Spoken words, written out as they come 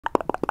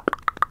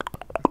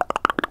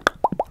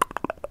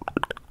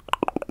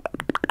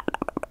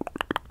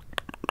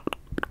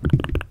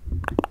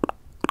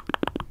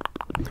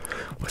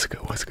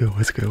good,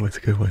 what's good, what's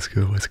good, what's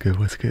good, what's good,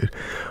 what's good,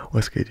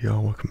 what's good,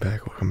 y'all? Welcome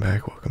back, welcome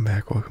back, welcome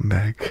back, welcome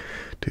back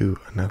to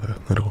another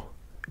little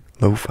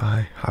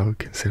lo-fi. I would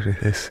consider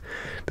this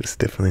is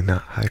definitely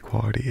not high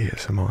quality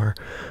ASMR,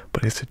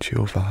 but it's a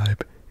chill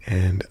vibe,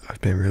 and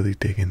I've been really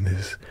digging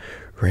this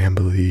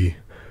rambly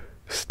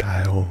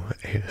style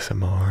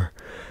ASMR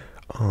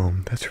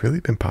that's really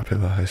been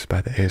popularized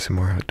by the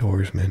ASMR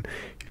outdoorsman.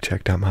 You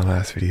checked out my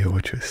last video,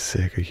 which was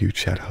sick. A huge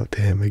shout out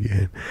to him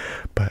again.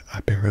 But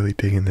I've been really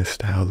digging this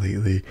style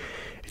lately,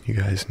 and you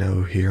guys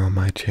know here on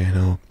my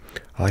channel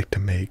I like to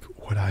make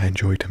what I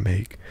enjoy to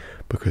make,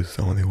 because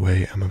the only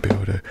way I'm gonna be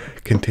able to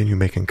continue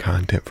making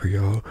content for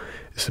y'all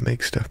is to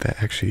make stuff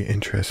that actually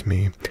interests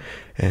me,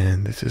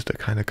 and this is the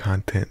kind of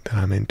content that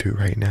I'm into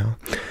right now.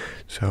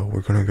 So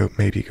we're gonna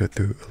maybe go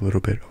through a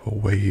little bit of a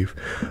wave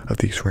of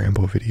these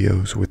ramble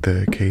videos with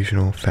the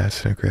occasional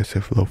fast and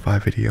aggressive lo-fi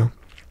video.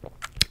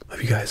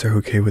 If you guys are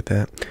okay with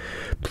that,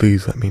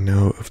 please let me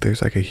know. If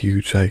there's like a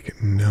huge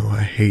no,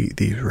 I hate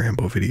these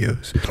ramble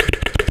videos,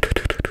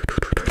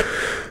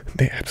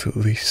 they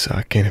absolutely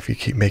suck, and if you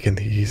keep making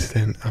these,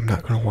 then I'm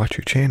not going to watch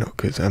your channel,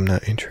 because I'm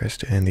not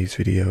interested in these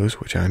videos,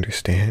 which I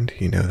understand.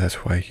 You know,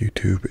 that's why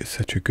YouTube is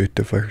such a good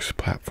diverse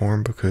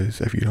platform, because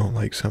if you don't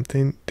like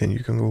something, then you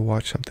can go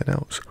watch something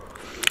else.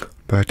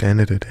 But at the end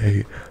of the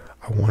day,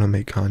 I want to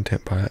make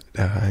content that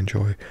I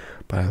enjoy,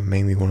 but I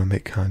mainly want to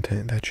make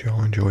content that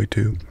y'all enjoy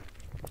too,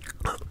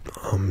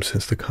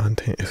 since the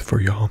content is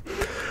for y'all.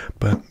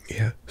 But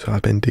yeah, so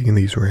I've been digging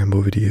these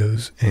ramble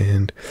videos,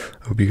 and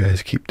I hope you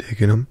guys keep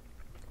digging them.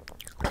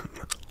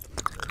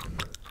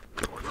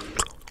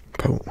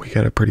 But we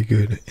got a pretty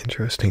good,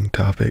 interesting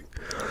topic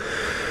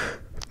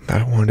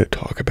that I wanted to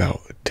talk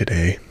about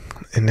today,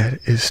 and that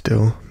is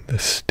still the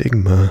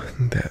stigma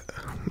that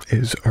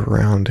is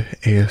around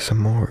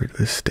ASMR.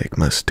 The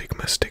stigma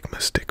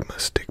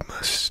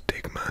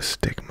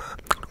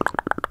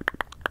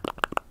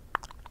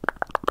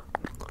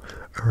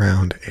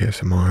around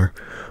ASMR,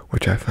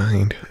 which I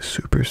find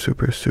super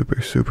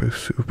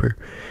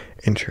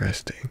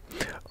interesting.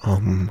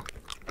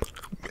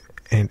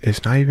 And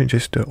it's not even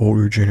just the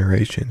older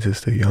generations,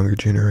 it's the younger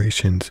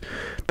generations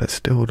that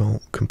still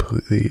don't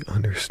completely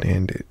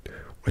understand it,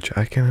 which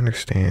I can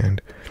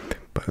understand.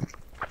 But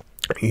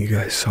you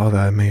guys saw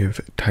that I may have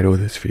titled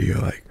this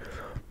video like,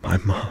 my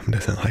mom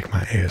doesn't like my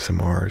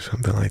ASMR or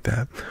something like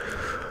that,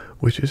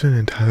 which isn't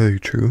entirely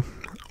true.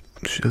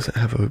 She doesn't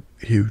have a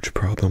huge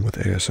problem with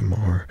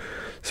ASMR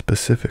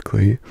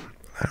specifically.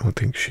 I don't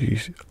think she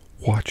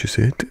watches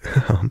it.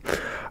 I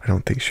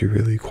don't think she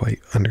really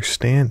quite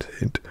understands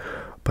it.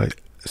 But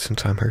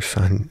since I'm her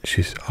son,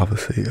 she's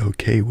obviously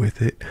okay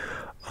with it.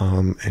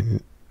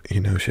 And you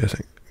know, she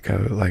doesn't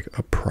got like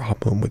a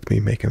problem with me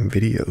making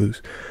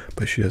videos,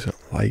 but she doesn't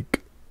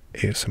like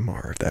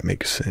ASMR, if that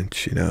makes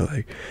sense. You know,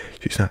 like,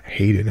 she's not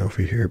hating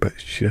over here, but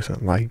she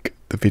doesn't like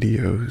the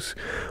videos,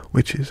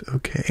 which is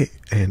okay.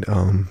 And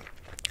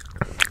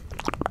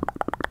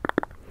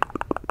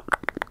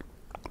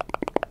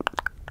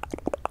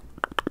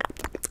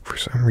for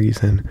some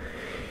reason,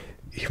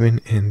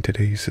 even in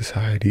today's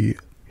society,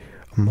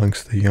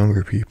 amongst the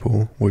younger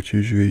people, which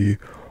usually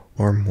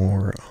are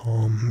more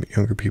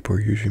younger people are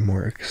usually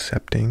more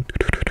accepting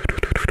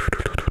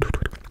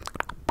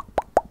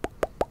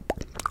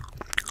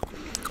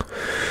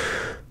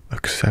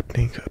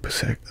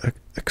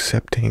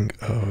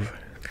of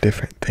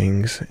different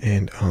things,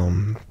 and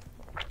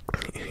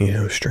you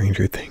know,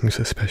 stranger things,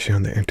 especially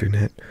on the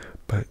internet.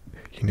 But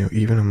you know,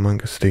 even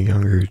amongst the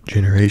younger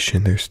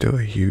generation, there's still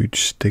a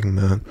huge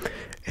stigma,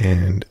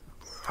 and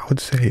I would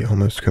say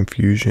almost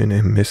confusion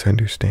and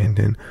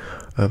misunderstanding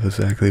of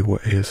exactly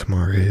what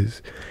ASMR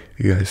is.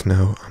 You guys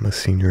know I'm a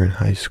senior in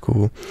high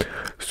school,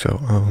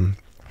 so and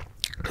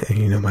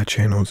you know, my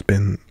channel's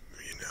been,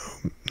 you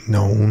know,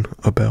 known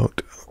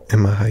about in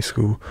my high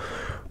school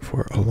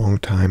for a long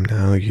time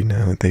now. You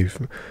know,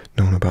 they've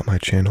known about my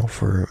channel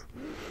for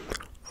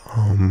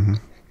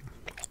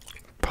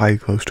probably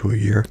close to a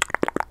year.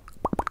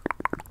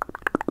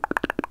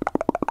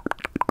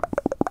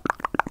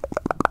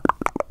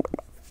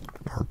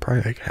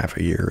 Probably like half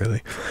a year,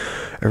 really,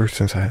 ever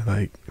since I had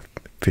like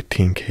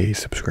 15k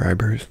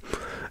subscribers.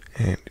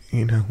 And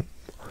you know,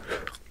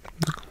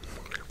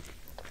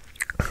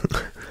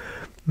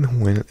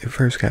 when it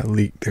first got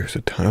leaked, there's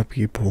a ton of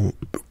people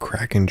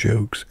cracking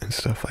jokes and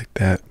stuff like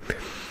that,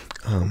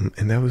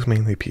 and that was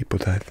mainly people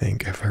that I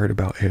think have heard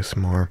about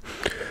ASMR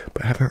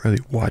but haven't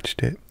really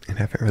watched it and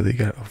haven't really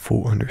got a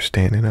full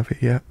understanding of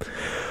it yet.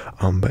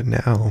 But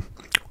now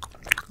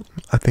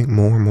I think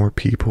more and more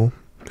people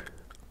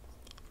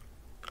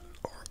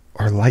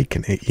are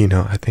liking it. You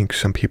know, I think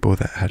some people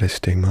that had a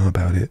stigma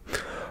about it,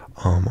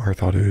 or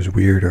thought it was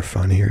weird or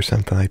funny or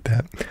something like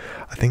that,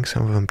 I think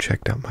some of them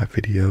checked out my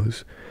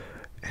videos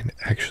and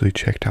actually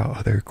checked out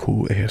other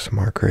cool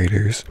ASMR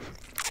creators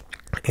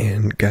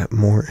and got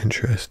more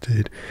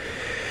interested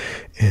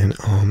in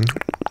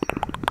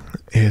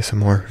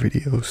ASMR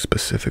videos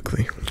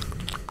specifically.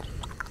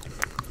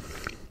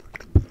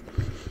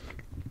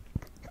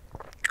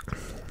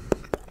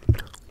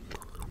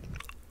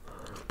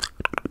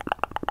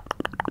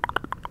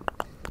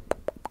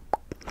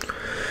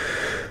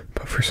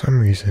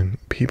 reason,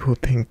 people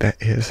think that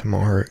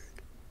ASMR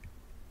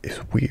is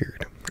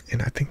weird,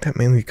 and I think that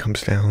mainly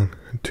comes down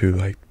to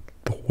like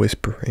the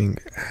whispering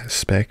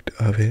aspect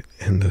of it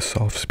and the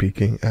soft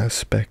speaking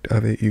aspect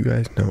of it. You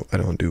guys know I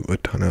don't do a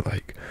ton of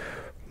like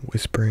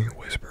whispering.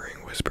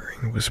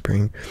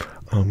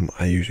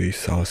 I usually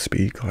soft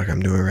speak like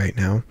I'm doing right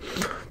now,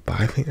 but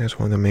I think that's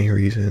one of the main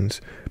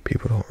reasons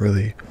people don't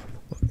really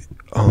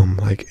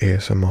like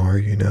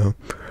ASMR, you know,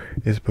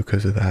 is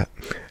because of that.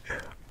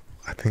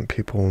 I think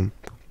people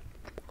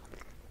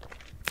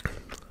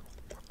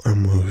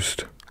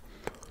almost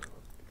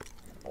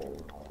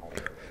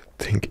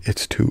think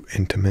it's too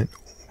intimate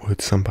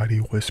with somebody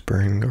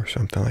whispering or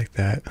something like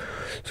that,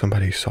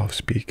 somebody soft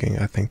speaking.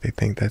 I think they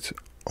think that's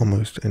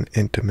almost an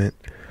intimate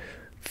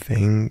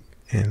thing,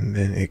 and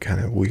then it kind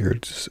of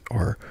weirds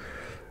or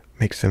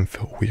makes them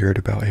feel weird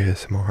about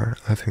ASMR.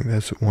 I think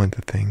that's one of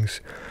the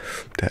things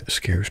that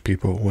scares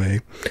people away,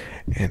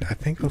 and I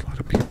think a lot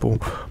of people,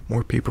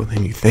 more people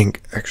than you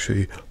think,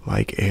 actually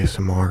like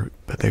ASMR,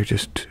 but they're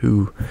just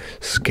too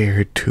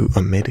scared to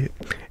admit it.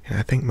 And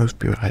I think most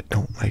people that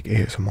don't like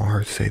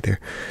ASMR say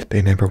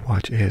they never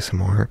watch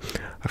ASMR.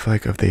 I feel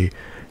like if they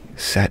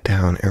sat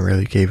down and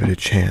really gave it a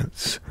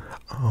chance,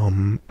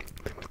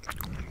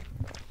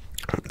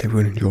 they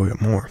would enjoy it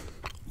more.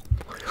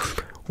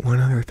 One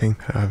other thing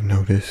that I've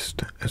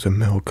noticed as a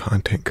male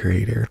content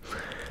creator,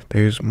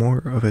 there's more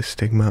of a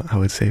stigma, I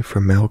would say, for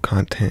male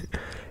content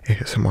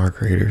ASMR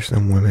creators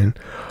than women.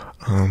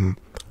 You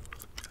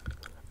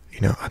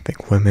know, I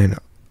think women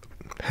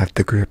have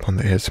the grip on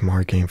the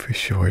ASMR game for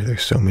sure.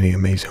 There's so many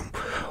amazing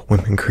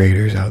women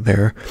creators out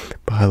there,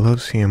 but I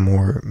love seeing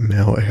more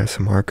male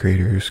ASMR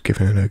creators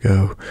giving it a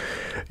go.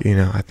 You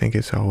know, I think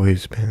it's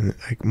always been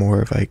like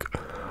more of like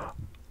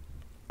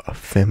a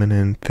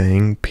feminine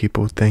thing,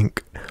 people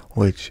think,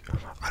 which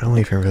I don't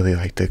even really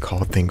like to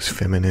call things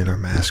feminine or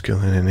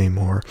masculine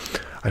anymore.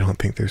 I don't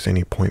think there's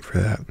any point for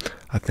that.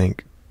 I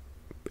think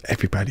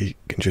everybody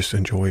can just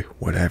enjoy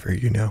whatever,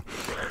 you know.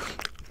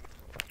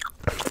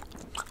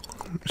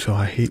 So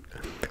I hate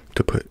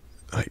to put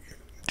like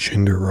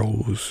gender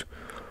roles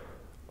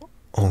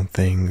on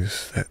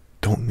things that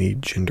don't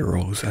need gender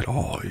roles at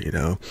all, you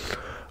know,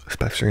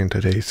 especially in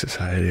today's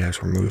society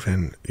as we're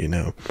moving, you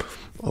know,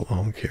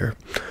 along here.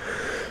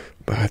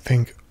 But I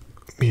think,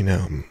 you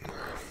know,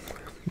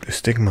 the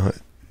stigma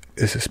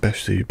is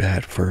especially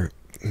bad for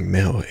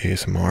male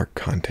ASMR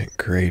content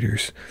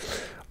creators.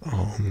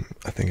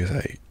 I think it's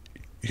like,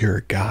 you're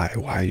a guy,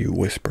 why are you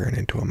whispering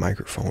into a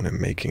microphone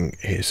and making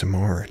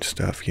ASMR and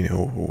stuff? You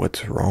know,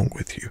 what's wrong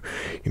with you?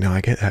 You know,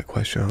 I get that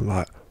question a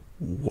lot.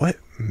 What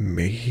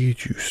made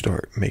you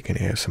start making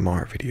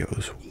ASMR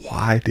videos?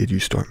 Why did you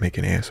start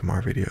making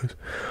ASMR videos?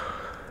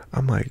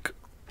 I'm like,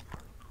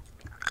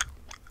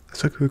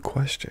 that's a good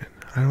question.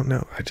 I don't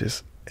know. I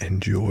just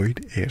enjoyed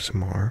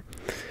ASMR.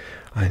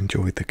 I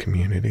enjoyed the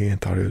community and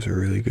thought it was a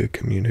really good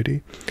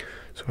community.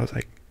 So I was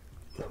like,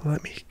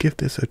 let me give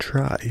this a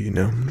try, you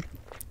know.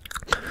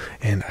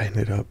 And I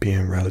ended up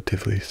being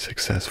relatively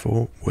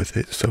successful with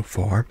it so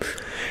far.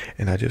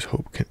 And I just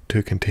hope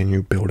to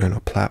continue building a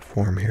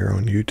platform here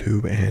on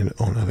YouTube and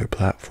on other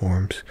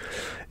platforms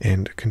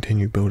and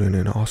continue building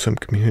an awesome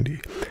community.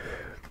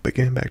 But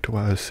getting back to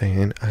what I was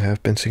saying, I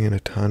have been seeing a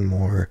ton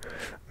more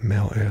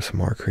male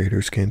ASMR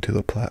creators get into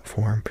the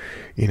platform.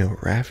 You know,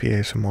 Raffi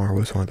ASMR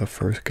was one of the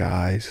first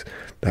guys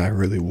that I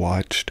really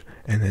watched,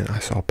 and then I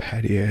saw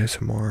Patty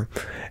ASMR,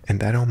 and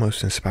that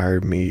almost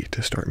inspired me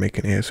to start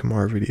making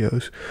ASMR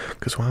videos,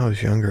 because when I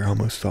was younger I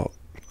almost thought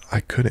I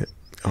couldn't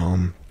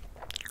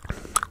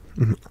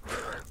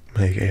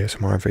make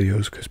ASMR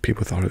videos because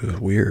people thought it was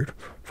weird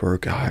for a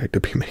guy to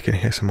be making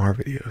ASMR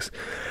videos.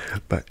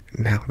 But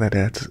now that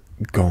that's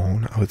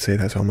gone, I would say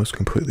that's almost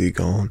completely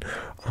gone.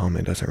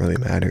 It doesn't really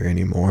matter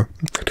anymore.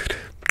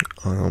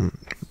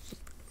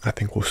 I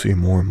think we'll see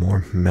more and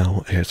more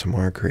male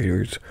ASMR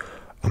creators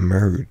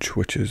emerge,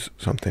 which is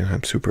something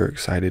I'm super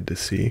excited to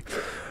see.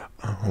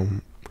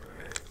 And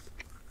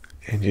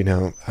you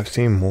know, I've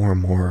seen more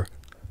and more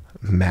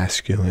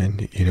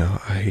masculine, you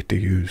know, I hate to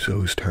use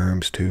those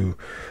terms too,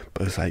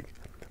 but it's like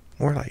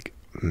more like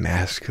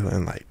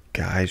masculine, like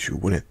guys you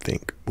wouldn't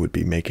think would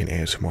be making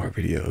ASMR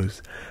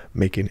videos.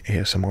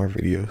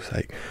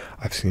 Like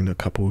I've seen a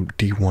couple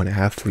D1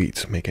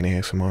 athletes making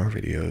ASMR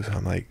videos.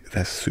 I'm like,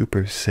 that's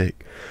super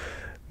sick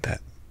that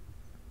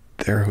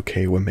they're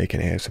okay with making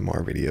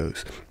ASMR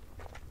videos,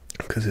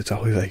 because it's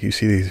always like you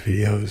see these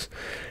videos,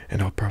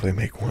 and I'll probably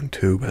make one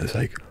too, but it's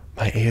like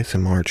my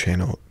ASMR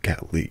channel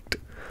got leaked.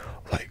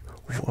 Like,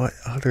 what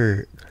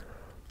other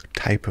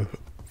type of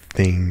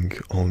thing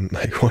on,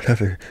 like, what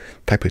other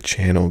type of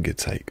channel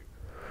gets, like,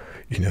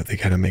 you know, they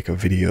gotta make a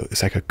video,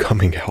 it's like a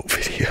coming out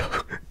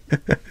video.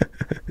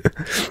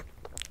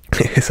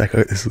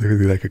 It's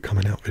literally like a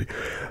coming out video.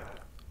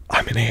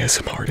 I'm an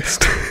ASMR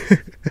artist.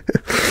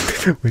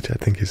 Which I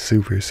think is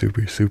super,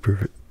 super,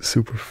 super,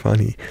 super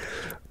funny.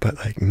 But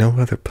like no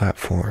other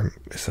platform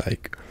is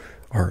like,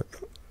 or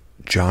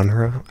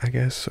genre, I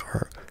guess,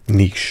 or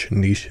niche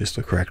is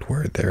the correct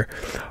word there.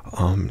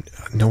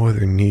 No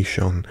other niche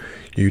on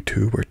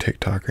YouTube or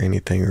TikTok or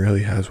anything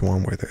really has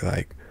one where they're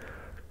like,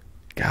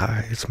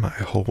 guys, my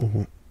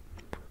whole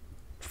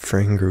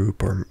friend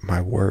group or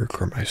my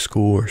work or my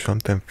school or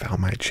something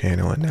found my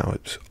channel and now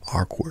it's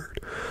awkward.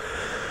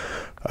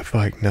 I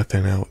feel like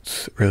nothing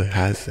else really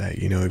has that.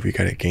 You know, if you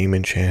got a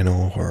gaming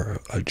channel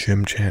or a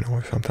gym channel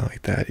or something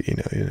like that, you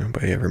know,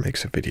 nobody ever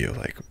makes a video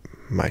like,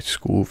 my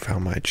school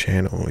found my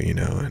channel, you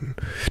know, and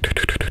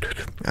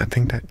I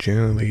think that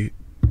generally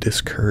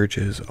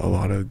discourages a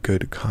lot of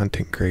good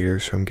content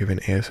creators from giving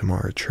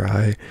ASMR a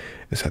try,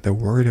 is that they're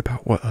worried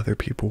about what other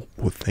people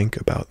will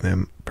think about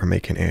them for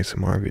making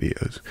ASMR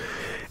videos.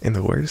 And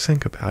the weirdest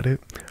thing about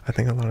it, I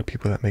think a lot of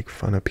people that make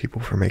fun of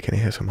people for making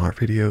ASMR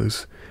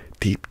videos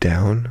deep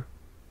down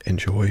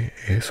enjoy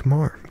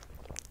ASMR.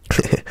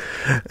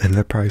 And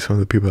they're probably some of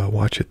the people that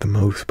watch it the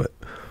most, but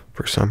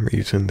for some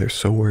reason they're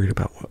so worried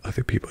about what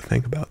other people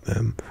think about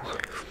them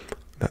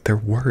that they're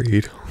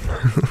worried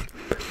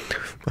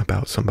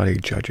about somebody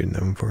judging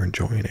them for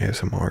enjoying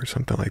ASMR or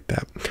something like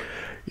that.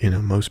 You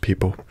know, most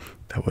people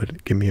that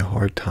would give me a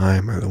hard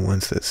time are the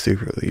ones that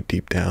secretly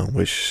deep down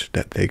wish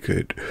that they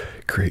could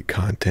create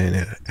content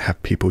and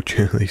have people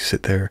generally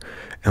sit there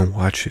and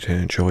watch it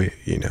and enjoy it,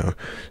 you know.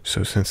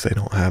 So since they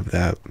don't have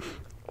that,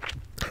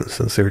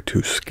 since they're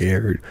too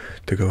scared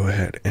to go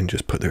ahead and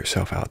just put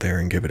themselves out there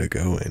and give it a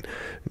go and,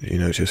 you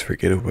know, just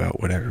forget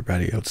about what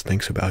everybody else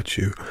thinks about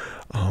you,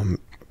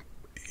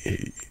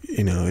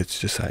 you know, it's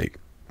just like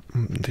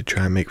to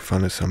try and make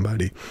fun of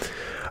somebody.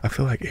 I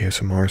feel like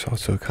ASMR is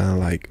also kind of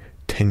like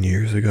 10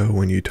 years ago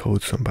when you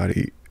told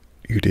somebody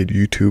you did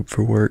YouTube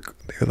for work.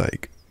 They're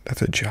like,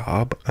 that's a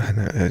job, and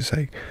it's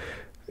like,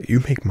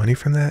 you make money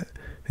from that?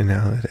 And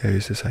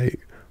nowadays it's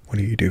like, what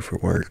do you do for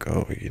work?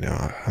 Oh, you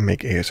know, I make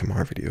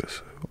ASMR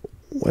videos.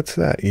 What's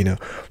that? You know,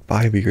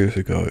 5 years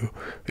ago,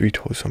 if you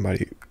told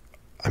somebody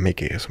I make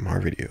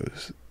ASMR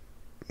videos,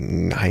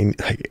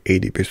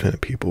 80%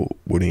 of people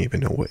wouldn't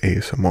even know what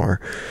ASMR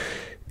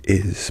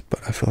is.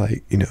 But I feel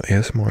like, you know,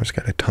 ASMR's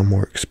got a ton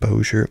more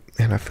exposure,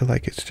 and I feel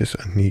like it's just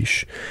a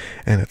niche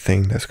and a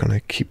thing that's going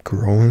to keep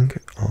growing.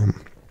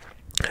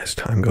 As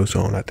time goes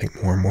on, I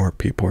think more and more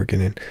people are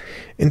getting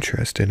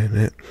interested in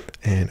it,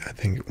 and I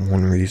think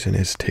one reason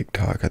is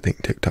TikTok. I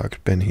think TikTok's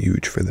been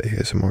huge for the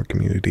ASMR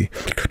community,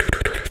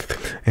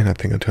 and I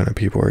think a ton of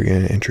people are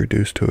getting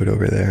introduced to it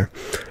over there,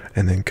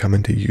 and then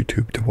coming to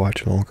YouTube to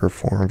watch longer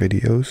form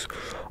videos.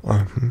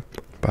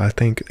 But I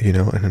think, you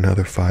know, in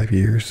another 5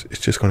 years,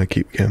 it's just going to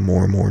keep getting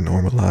more and more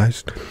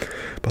normalized.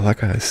 But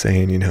like I was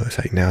saying, you know, it's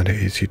like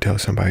nowadays you tell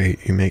somebody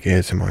you make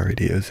ASMR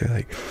videos, they're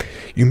like,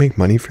 you make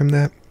money from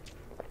that?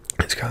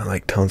 It's kind of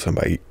like telling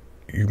somebody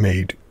you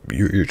made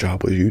your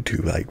job was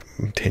YouTube like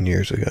 10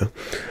 years ago.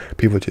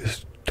 People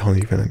just don't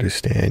even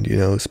understand, you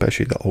know,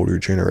 especially the older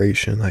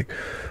generation. Like,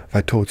 if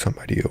I told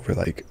somebody over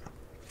like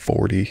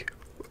 40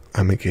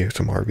 I make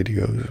ASMR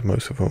videos,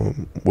 most of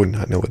them would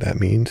not know what that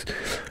means.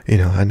 You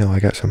know I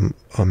got some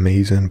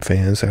amazing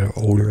fans that are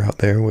older out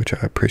there, which I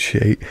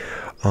appreciate.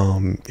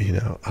 You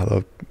know, I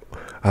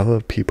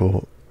love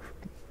people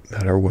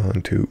that are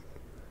willing to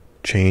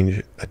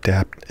change,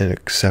 adapt, and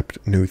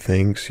accept new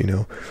things. You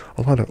know,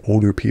 a lot of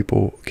older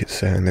people get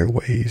set in their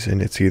ways,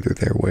 and it's either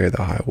their way or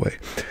the highway.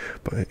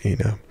 But, you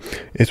know,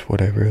 it's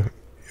whatever.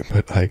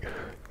 But, like,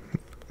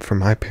 for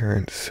my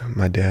parents,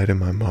 my dad and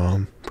my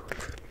mom,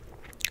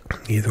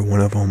 neither one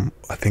of them,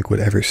 I think, would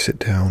ever sit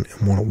down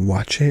and want to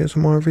watch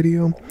ASMR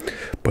video,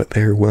 but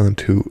they're willing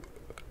to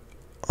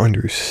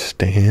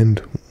understand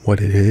what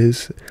it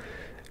is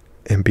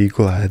and be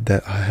glad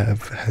that I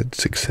have had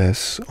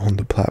success on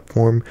the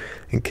platform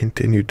and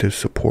continue to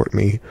support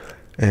me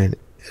in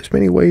as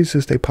many ways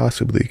as they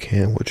possibly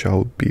can, which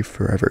I'll be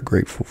forever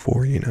grateful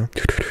for, you know.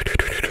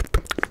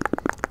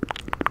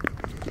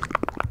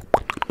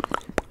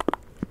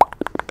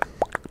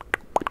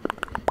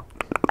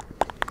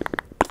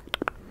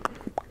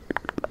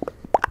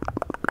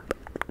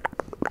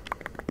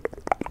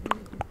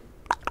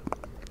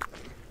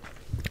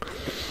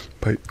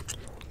 But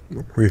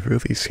we've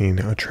really seen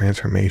a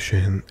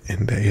transformation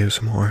in the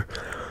ASMR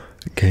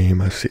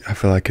game. I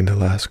feel like in the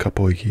last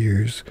couple of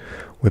years,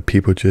 with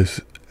people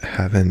just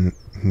having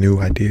new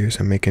ideas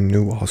and making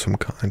new awesome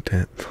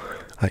content,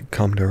 like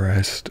Come to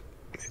Rest.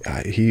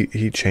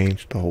 He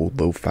changed the whole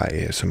Lofi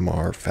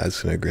ASMR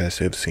fast and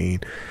aggressive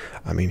scene.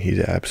 I mean, he's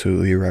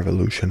absolutely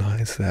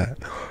revolutionized that.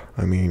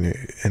 I mean,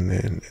 and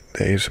then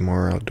the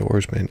ASMR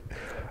outdoorsman,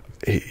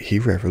 he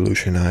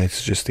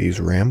revolutionized just these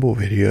ramble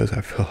videos.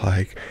 I feel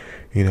like,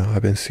 you know,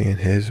 I've been seeing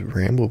his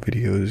ramble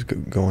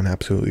videos going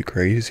absolutely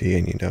crazy,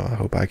 and, you know, I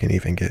hope I can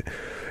even get,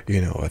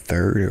 you know, a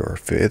third or a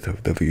fifth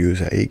of the views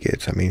that he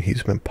gets. I mean,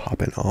 he's been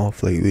popping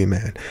off lately,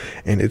 man,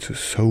 and it's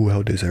so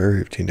well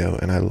deserved, you know.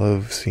 And I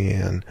love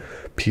seeing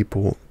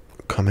people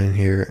come in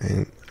here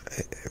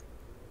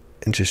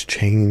and just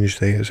change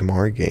the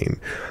ASMR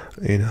game,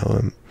 you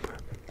know,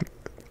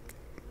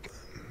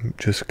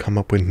 just come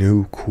up with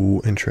new,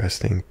 cool,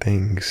 interesting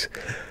things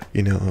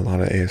You know, a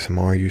lot of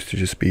ASMR used to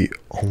just be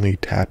only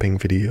tapping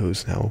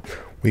videos. Now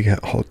we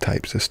got all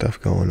types of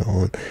stuff going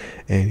on,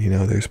 and you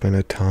know, there's been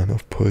a ton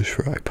of push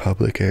for like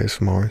public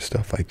ASMR and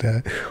stuff like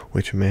that,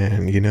 which,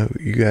 man, you know,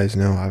 you guys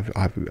know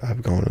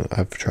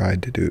I've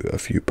tried to do a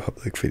few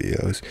public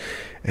videos,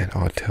 and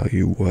I'll tell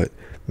you what,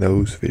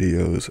 those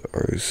videos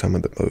are some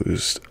of the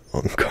most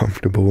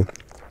uncomfortable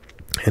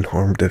and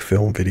hard to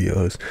film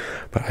videos.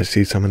 But I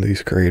see some of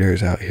these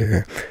creators out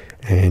here,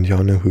 and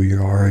y'all know who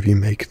you are if you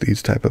make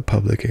these type of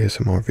public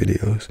ASMR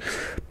videos,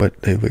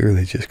 but they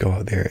literally just go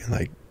out there and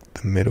like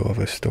the middle of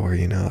a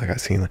story, you know, like I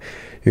seen, like,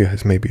 you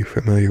guys may be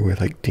familiar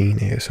with like Dean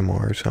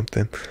ASMR or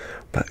something,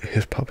 but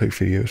his public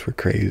videos were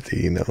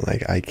crazy, you know, like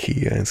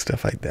IKEA and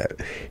stuff like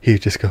that.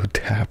 He'd just go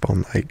tap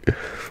on like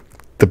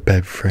the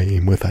bed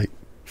frame with like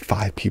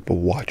 5 people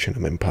watching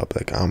him in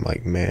public. I'm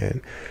like,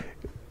 man,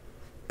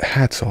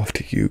 hats off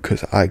to you,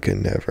 because I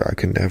could never,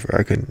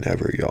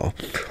 y'all.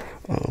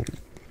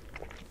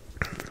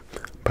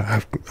 But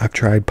I've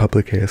tried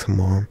public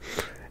ASMR,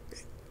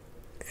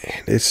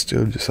 and it's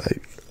still just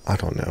like, I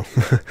don't know.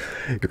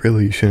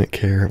 You shouldn't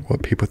care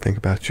what people think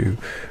about you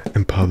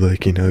in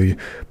public, you know,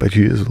 but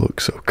you just look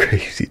so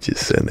crazy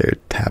just sitting there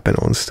tapping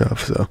on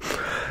stuff. So,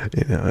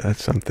 you know,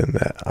 that's something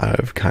that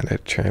I've kind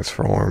of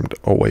transformed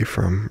away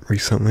from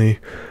recently.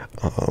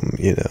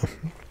 You know,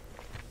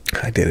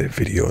 I did a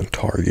video in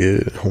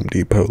Target and Home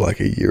Depot like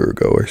a year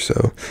ago or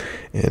so,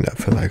 and I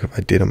feel like if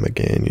I did them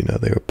again, you know,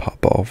 they would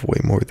pop off way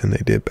more than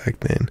they did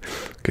back then,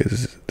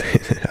 because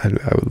I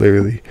would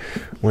literally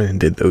went and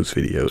did those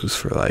videos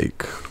for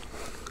like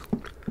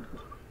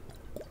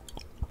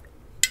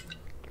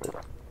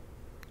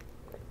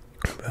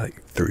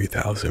like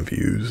 3,000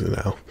 views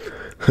now.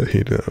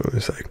 You know,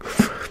 it's like,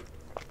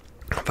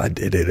 if I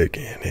did it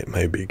again, it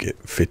maybe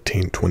get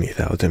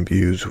 15-20,000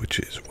 views, which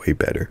is way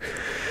better.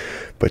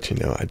 But, you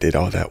know, I did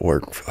all that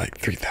work for like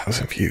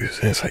 3,000 views.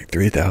 And it's like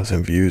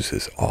 3,000 views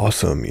is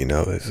awesome, you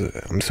know.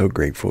 I'm so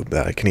grateful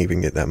that I can even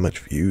get that much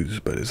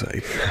views. But it's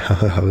like,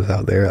 I was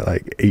out there at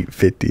like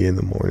 8:50 in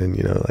the morning,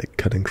 you know, like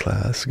cutting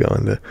class,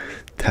 going to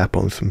tap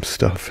on some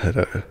stuff at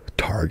a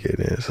Target.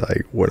 And it's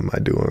like, what am I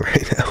doing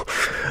right now?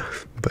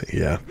 But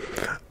yeah,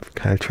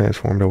 kind of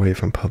transformed away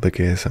from public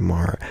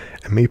ASMR.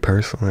 And me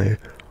personally,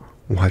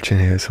 watching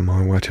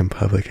ASMR, watching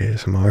public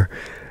ASMR,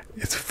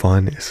 it's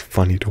fun, it's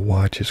funny to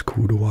watch, it's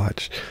cool to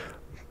watch,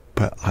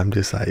 but I'm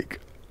just like,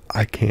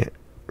 I can't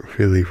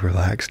really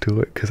relax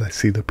to it, because I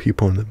see the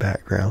people in the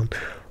background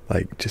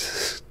like just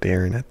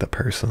staring at the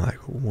person like,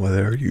 what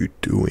are you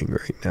doing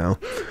right now?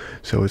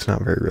 So it's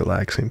not very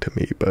relaxing to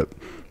me. But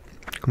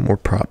more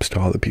props to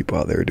all the people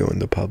out there doing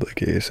the public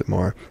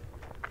ASMR.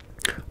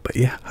 But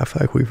yeah, I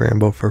feel like we've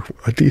rambled for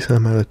a decent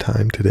amount of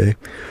time today.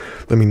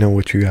 Let me know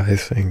what you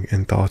guys think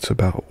and thoughts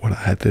about what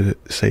I had to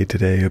say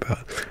today about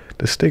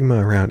the stigma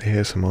around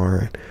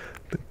ASMR and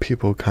the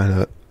people kind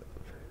of,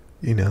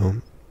 you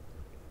know,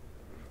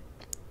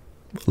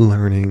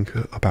 learning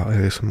about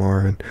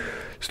ASMR and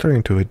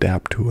starting to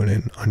adapt to it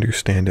and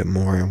understand it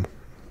more. And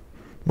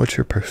what's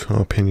your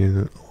personal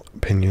opinions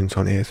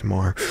on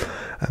ASMR?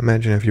 I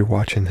imagine if you're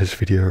watching this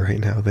video right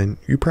now, then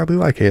you probably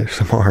like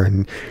ASMR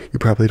and you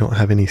probably don't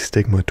have any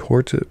stigma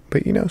towards it,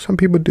 but you know, some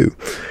people do,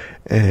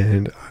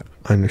 and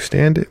I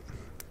understand it.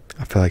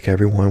 I feel like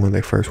everyone, when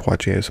they first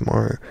watch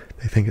ASMR,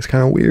 they think it's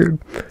kind of weird.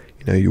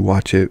 You know, you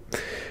watch it,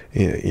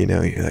 you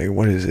know, you're like,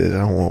 what is this? I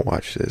don't want to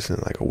watch this.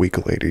 And like a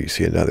week later, you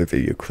see another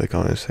video, click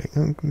on it, it's like,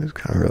 it's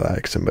kind of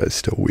relaxing, but it's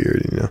still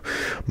weird. You know,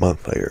 a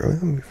month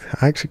later,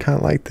 I actually kind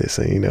of like this.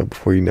 And you know,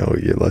 before you know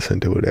it, you're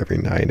listening to it every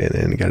night, and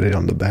then you got it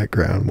on the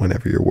background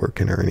whenever you're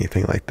working or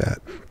anything like that.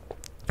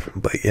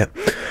 But yeah,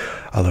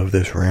 I love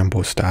this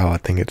ramble style. I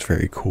think it's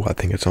very cool. I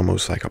think it's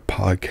almost like a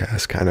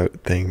podcast kind of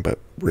thing, but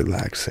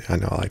relaxing. I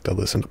know I like to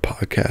listen to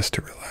podcasts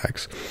to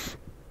relax,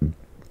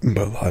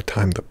 but a lot of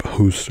time the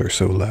hosts are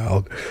so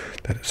loud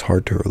that it's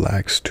hard to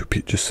relax to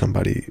be just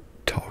somebody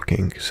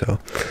talking. So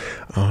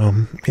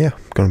yeah,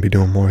 I'm gonna be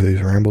doing more of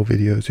these ramble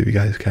videos. If you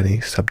guys got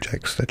any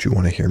subjects that you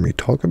want to hear me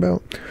talk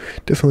about,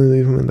 definitely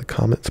leave them in the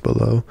comments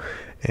below.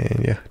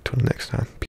 And yeah, till next time.